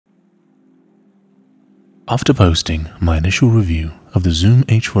After posting my initial review of the Zoom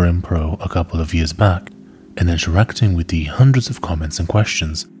H4n Pro a couple of years back and interacting with the hundreds of comments and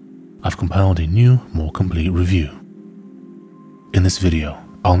questions, I've compiled a new, more complete review. In this video,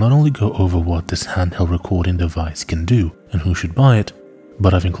 I'll not only go over what this handheld recording device can do and who should buy it,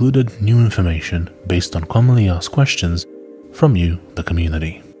 but I've included new information based on commonly asked questions from you, the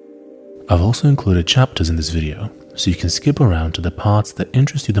community. I've also included chapters in this video so you can skip around to the parts that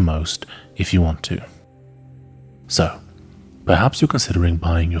interest you the most if you want to. So, perhaps you're considering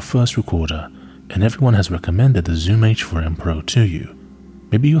buying your first recorder and everyone has recommended the Zoom H4n Pro to you.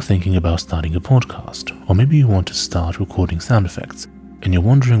 Maybe you're thinking about starting a podcast, or maybe you want to start recording sound effects and you're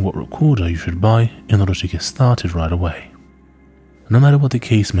wondering what recorder you should buy in order to get started right away. No matter what the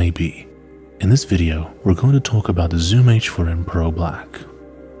case may be, in this video we're going to talk about the Zoom H4n Pro Black.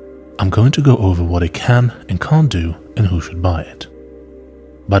 I'm going to go over what it can and can't do and who should buy it.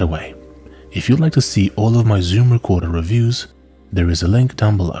 By the way, if you'd like to see all of my Zoom recorder reviews, there is a link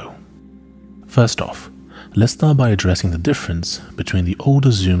down below. First off, let's start by addressing the difference between the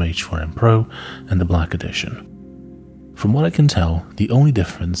older Zoom H4n Pro and the Black Edition. From what I can tell, the only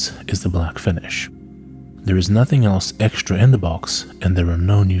difference is the black finish. There is nothing else extra in the box and there are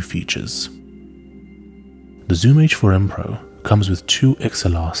no new features. The Zoom H4n Pro comes with two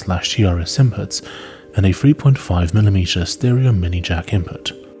XLR/TRS inputs and a 3.5mm stereo mini jack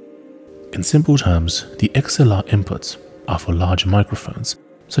input. In simple terms, the XLR inputs are for larger microphones,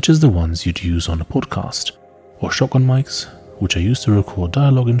 such as the ones you'd use on a podcast, or shotgun mics, which are used to record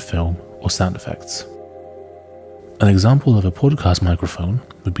dialogue in film or sound effects. An example of a podcast microphone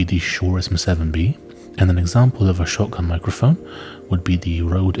would be the Shure SM7B, and an example of a shotgun microphone would be the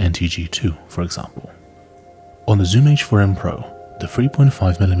Rode NTG2, for example. On the Zoom H4n Pro, the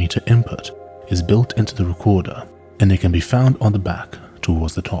 3.5mm input is built into the recorder, and it can be found on the back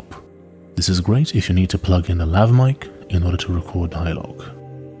towards the top. This is great if you need to plug in a lav mic in order to record dialogue.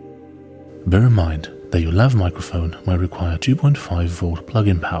 Bear in mind that your lav microphone might require 2.5V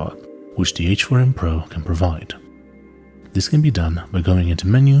plug-in power, which the H4n Pro can provide. This can be done by going into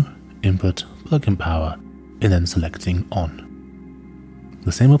Menu, Input, Plug-in Power, and then selecting On.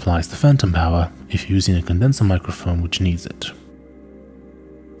 The same applies to phantom power if you're using a condenser microphone which needs it.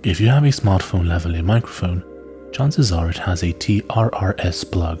 If you have a smartphone lavalier microphone, chances are it has a TRRS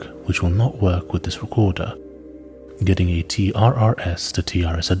plug which will not work with this recorder. Getting a TRRS to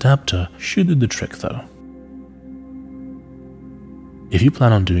TRS adapter should do the trick though. If you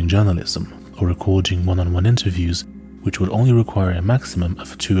plan on doing journalism or recording one-on-one interviews which would only require a maximum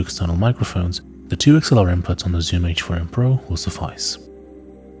of 2 external microphones, the 2 XLR inputs on the Zoom H4n Pro will suffice.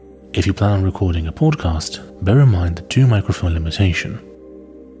 If you plan on recording a podcast, bear in mind the 2 microphone limitation.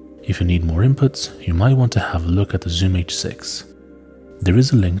 If you need more inputs, you might want to have a look at the Zoom H6. There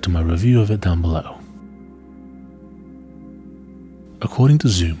is a link to my review of it down below. According to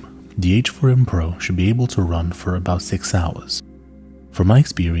Zoom, the H4n Pro should be able to run for about 6 hours. From my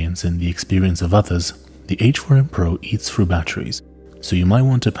experience and the experience of others, the H4n Pro eats through batteries, so you might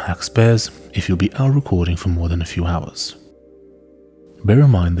want to pack spares if you'll be out recording for more than a few hours. Bear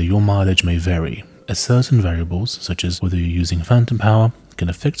in mind that your mileage may vary, as certain variables, such as whether you're using phantom power, can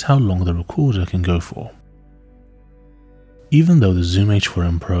affect how long the recorder can go for. Even though the Zoom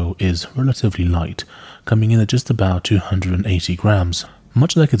H4n Pro is relatively light, coming in at just about 280 grams,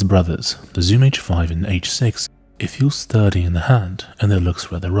 much like its brothers, the Zoom H5 and H6, it feels sturdy in the hand and it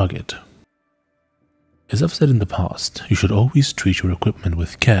looks rather rugged. As I've said in the past, you should always treat your equipment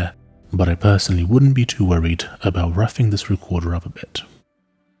with care, but I personally wouldn't be too worried about roughing this recorder up a bit.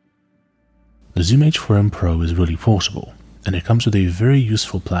 The Zoom H4n Pro is really portable, and it comes with a very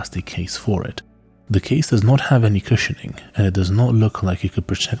useful plastic case for it. The case does not have any cushioning, and it does not look like it could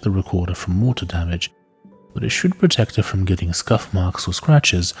protect the recorder from water damage, but it should protect it from getting scuff marks or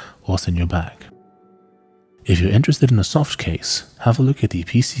scratches whilst in your bag. If you're interested in a soft case, have a look at the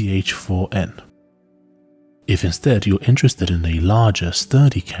H4n. If instead you're interested in a larger,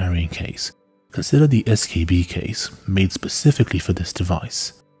 sturdy carrying case, consider the SKB case, made specifically for this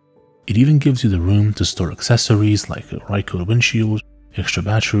device. It even gives you the room to store accessories like a Rycote windshield, extra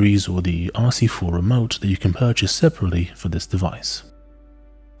batteries, or the RC4 remote that you can purchase separately for this device.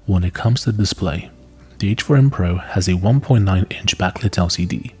 When it comes to the display, the H4n Pro has a 1.9-inch backlit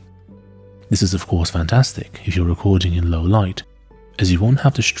LCD. This is of course fantastic if you're recording in low light, as you won't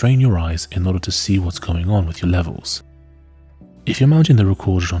have to strain your eyes in order to see what's going on with your levels. If you're mounting the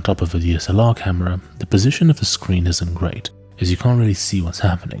recorder on top of a DSLR camera, the position of the screen isn't great, as you can't really see what's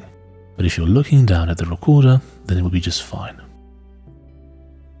happening. But if you're looking down at the recorder, then it will be just fine.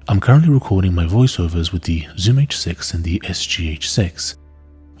 I'm currently recording my voiceovers with the Zoom H6 and the SG-H6.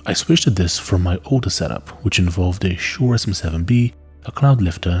 I switched to this from my older setup, which involved a Shure SM7B, a cloud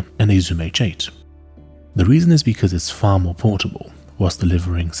lifter, and a Zoom H8. The reason is because it's far more portable, whilst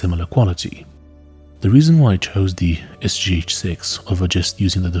delivering similar quality. The reason why I chose the SGH6 over just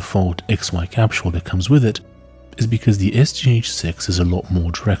using the default XY capsule that comes with it is because the SGH6 is a lot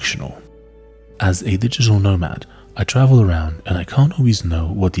more directional. As a digital nomad, I travel around and I can't always know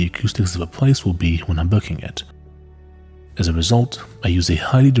what the acoustics of a place will be when I'm booking it. As a result, I use a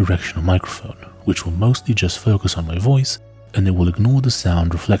highly directional microphone, which will mostly just focus on my voice, and it will ignore the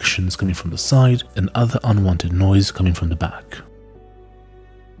sound reflections coming from the side and other unwanted noise coming from the back.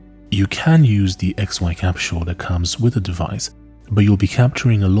 You can use the XY capsule that comes with the device, but you'll be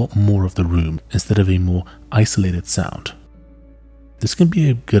capturing a lot more of the room instead of a more isolated sound. This can be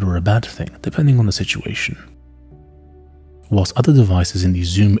a good or a bad thing, depending on the situation. Whilst other devices in the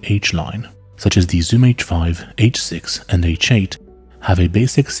Zoom H line, such as the Zoom H5, H6, and H8, have a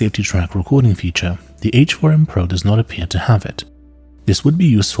basic safety track recording feature, the H4n Pro does not appear to have it. This would be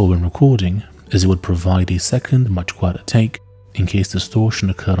useful when recording, as it would provide a second, much quieter take in case distortion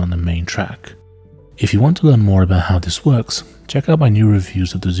occurred on the main track. If you want to learn more about how this works, check out my new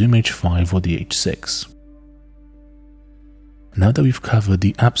reviews of the Zoom H5 or the H6. Now that we've covered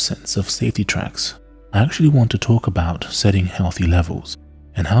the absence of safety tracks, I actually want to talk about setting healthy levels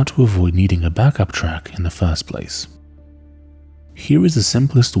and how to avoid needing a backup track in the first place. Here is the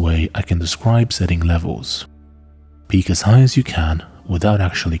simplest way I can describe setting levels. Peak as high as you can without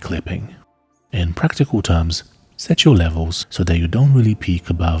actually clipping. In practical terms, set your levels so that you don't really peak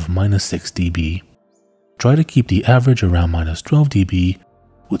above -6 dB. Try to keep the average around -12 dB,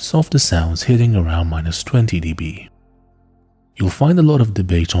 with softer sounds hitting around -20 dB. You'll find a lot of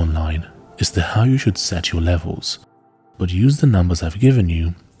debate online as to how you should set your levels, but use the numbers I've given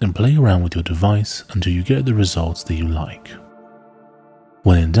you and play around with your device until you get the results that you like.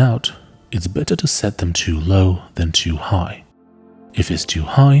 When in doubt, it's better to set them too low than too high. If it's too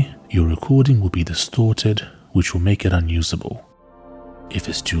high, your recording will be distorted, which will make it unusable. If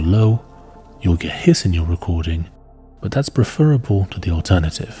it's too low, you'll get hiss in your recording, but that's preferable to the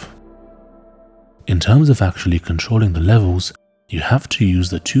alternative. In terms of actually controlling the levels, you have to use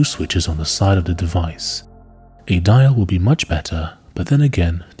the two switches on the side of the device. A dial will be much better, but then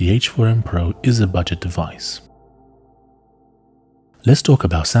again, the H4n Pro is a budget device. Let's talk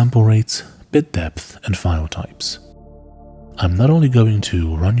about sample rates, bit depth, and file types. I'm not only going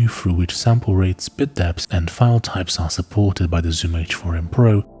to run you through which sample rates, bit depths, and file types are supported by the Zoom H4n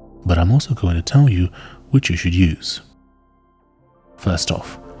Pro, but I'm also going to tell you which you should use. First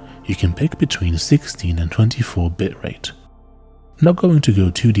off, you can pick between 16 and 24 bitrate. Not going to go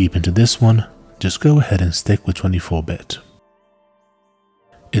too deep into this one, just go ahead and stick with 24-bit.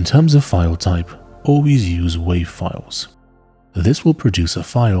 In terms of file type, always use WAV files. This will produce a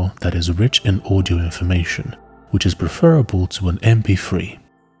file that is rich in audio information, which is preferable to an MP3.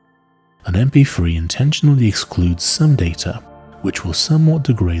 An MP3 intentionally excludes some data, which will somewhat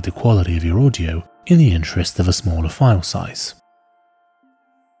degrade the quality of your audio in the interest of a smaller file size.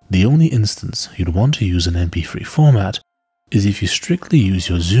 The only instance you'd want to use an MP3 format is if you strictly use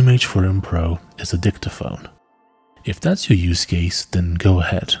your Zoom H4n Pro as a dictaphone. If that's your use case, then go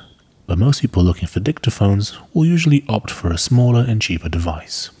ahead, but most people looking for dictaphones will usually opt for a smaller and cheaper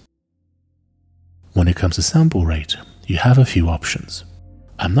device. When it comes to sample rate, you have a few options.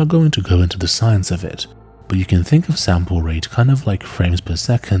 I'm not going to go into the science of it, but you can think of sample rate kind of like frames per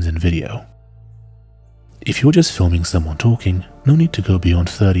second in video. If you're just filming someone talking, no need to go beyond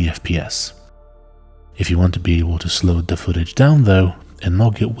 30 FPS. If you want to be able to slow the footage down though, and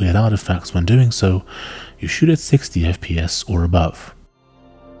not get weird artifacts when doing so, you shoot at 60 FPS or above.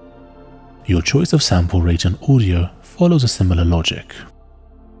 Your choice of sample rate in audio follows a similar logic.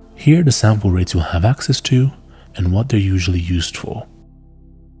 Here are the sample rates you'll have access to and what they're usually used for.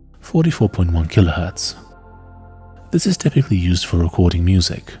 44.1 kHz. This is typically used for recording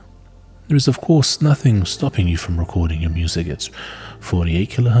music. There is of course nothing stopping you from recording your music at 48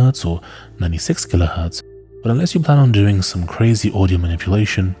 kHz or 96 kHz, but unless you plan on doing some crazy audio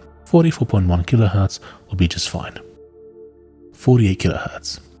manipulation, 44.1 kHz will be just fine. 48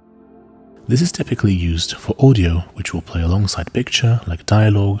 kHz. This is typically used for audio which will play alongside picture like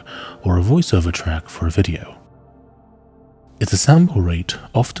dialogue or a voiceover track for a video. It's a sample rate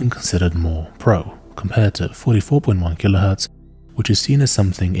often considered more pro compared to 44.1 kHz, which is seen as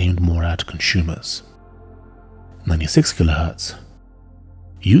something aimed more at consumers. 96 kHz.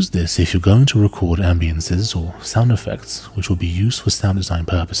 Use this if you're going to record ambiances or sound effects which will be used for sound design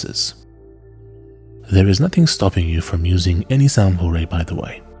purposes. There is nothing stopping you from using any sample rate by the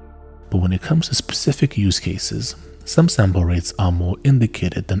way, but when it comes to specific use cases, some sample rates are more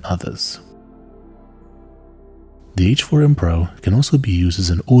indicated than others. The H4n Pro can also be used as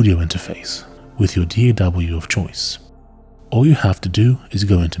an audio interface with your DAW of choice. All you have to do is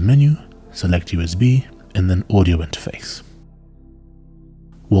go into Menu, select USB, and then Audio Interface.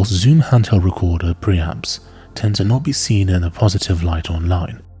 Whilst Zoom handheld recorder preamps tend to not be seen in a positive light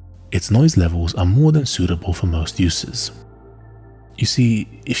online, its noise levels are more than suitable for most uses. You see,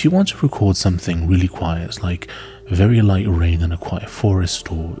 if you want to record something really quiet, like very light rain in a quiet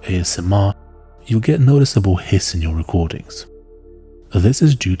forest or ASMR, you'll get noticeable hiss in your recordings. This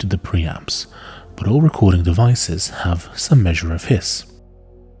is due to the preamps, but all recording devices have some measure of hiss.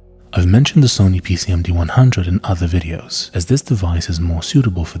 I've mentioned the Sony PCMD100 in other videos, as this device is more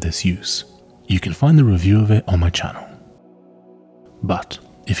suitable for this use. You can find the review of it on my channel. But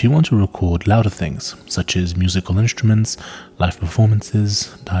if you want to record louder things, such as musical instruments, live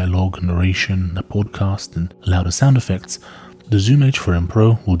performances, dialogue, narration, a podcast, and louder sound effects, the Zoom H4n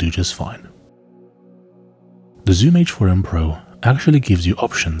Pro will do just fine. The Zoom H4n Pro actually gives you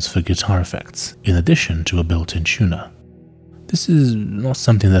options for guitar effects, in addition to a built-in tuner. This is not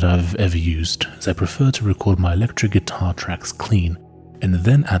something that I've ever used, as I prefer to record my electric guitar tracks clean and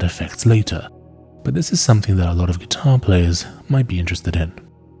then add effects later, but this is something that a lot of guitar players might be interested in.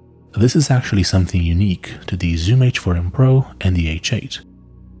 This is actually something unique to the Zoom H4n Pro and the H8.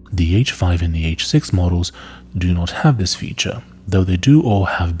 The H5 and the H6 models do not have this feature, though they do all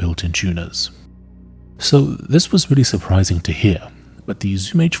have built-in tuners. So this was really surprising to hear, but the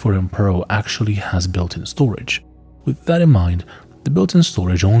Zoom H4n Pro actually has built-in storage. With that in mind, the built-in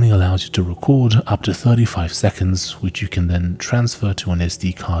storage only allows you to record up to 35 seconds, which you can then transfer to an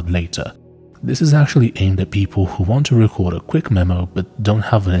SD card later. This is actually aimed at people who want to record a quick memo but don't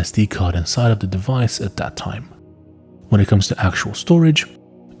have an SD card inside of the device at that time. When it comes to actual storage,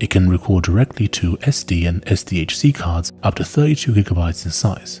 it can record directly to SD and SDHC cards up to 32 GB in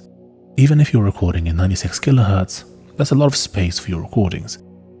size. Even if you're recording in 96 kHz, that's a lot of space for your recordings.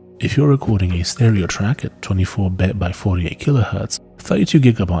 If you're recording a stereo track at 24-bit by 48 kHz, 32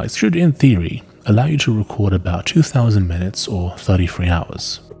 GB should, in theory, allow you to record about 2000 minutes or 33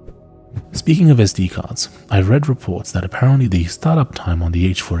 hours. Speaking of SD cards, I've read reports that apparently the startup time on the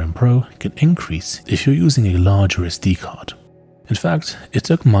H4n Pro can increase if you're using a larger SD card. In fact, it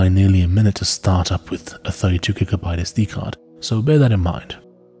took mine nearly a minute to start up with a 32 GB SD card, so bear that in mind.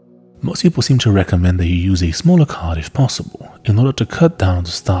 Most people seem to recommend that you use a smaller card if possible, in order to cut down on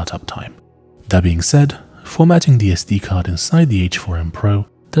the startup time. That being said, formatting the SD card inside the H4n Pro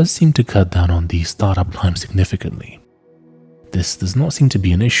does seem to cut down on the startup time significantly. This does not seem to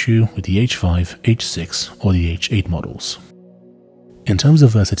be an issue with the H5, H6 or the H8 models. In terms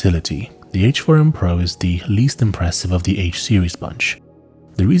of versatility, the H4n Pro is the least impressive of the H series bunch.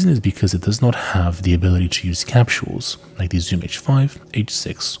 The reason is because it does not have the ability to use capsules like the Zoom H5,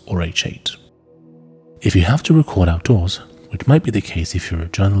 H6 or H8. If you have to record outdoors, which might be the case if you're a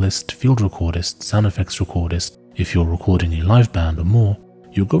journalist, field recordist, sound effects recordist, if you're recording a live band or more,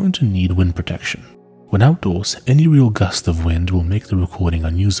 you're going to need wind protection. When outdoors, any real gust of wind will make the recording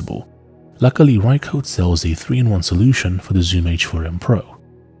unusable. Luckily, Rycote sells a 3-in-1 solution for the Zoom H4n Pro.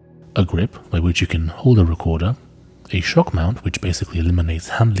 A grip by which you can hold a recorder, a shock mount which basically eliminates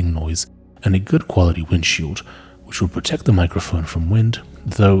handling noise, and a good quality windshield which will protect the microphone from wind,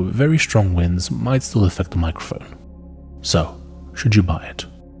 though very strong winds might still affect the microphone. So, should you buy it?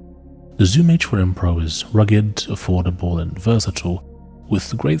 The Zoom H4n Pro is rugged, affordable and versatile,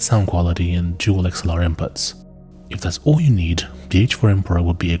 with great sound quality and dual XLR inputs. If that's all you need, the H4n Pro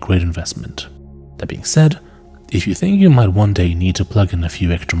would be a great investment. That being said, if you think you might one day need to plug in a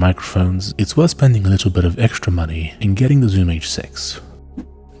few extra microphones, it's worth spending a little bit of extra money in getting the Zoom H6.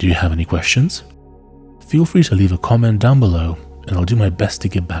 Do you have any questions? Feel free to leave a comment down below and I'll do my best to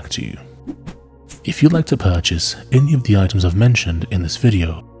get back to you. If you'd like to purchase any of the items I've mentioned in this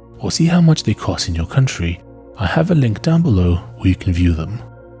video, or see how much they cost in your country, I have a link down below where you can view them.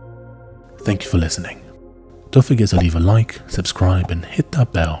 Thank you for listening. Don't forget to leave a like, subscribe and hit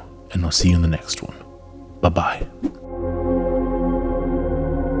that bell, and I'll see you in the next one. Bye-bye.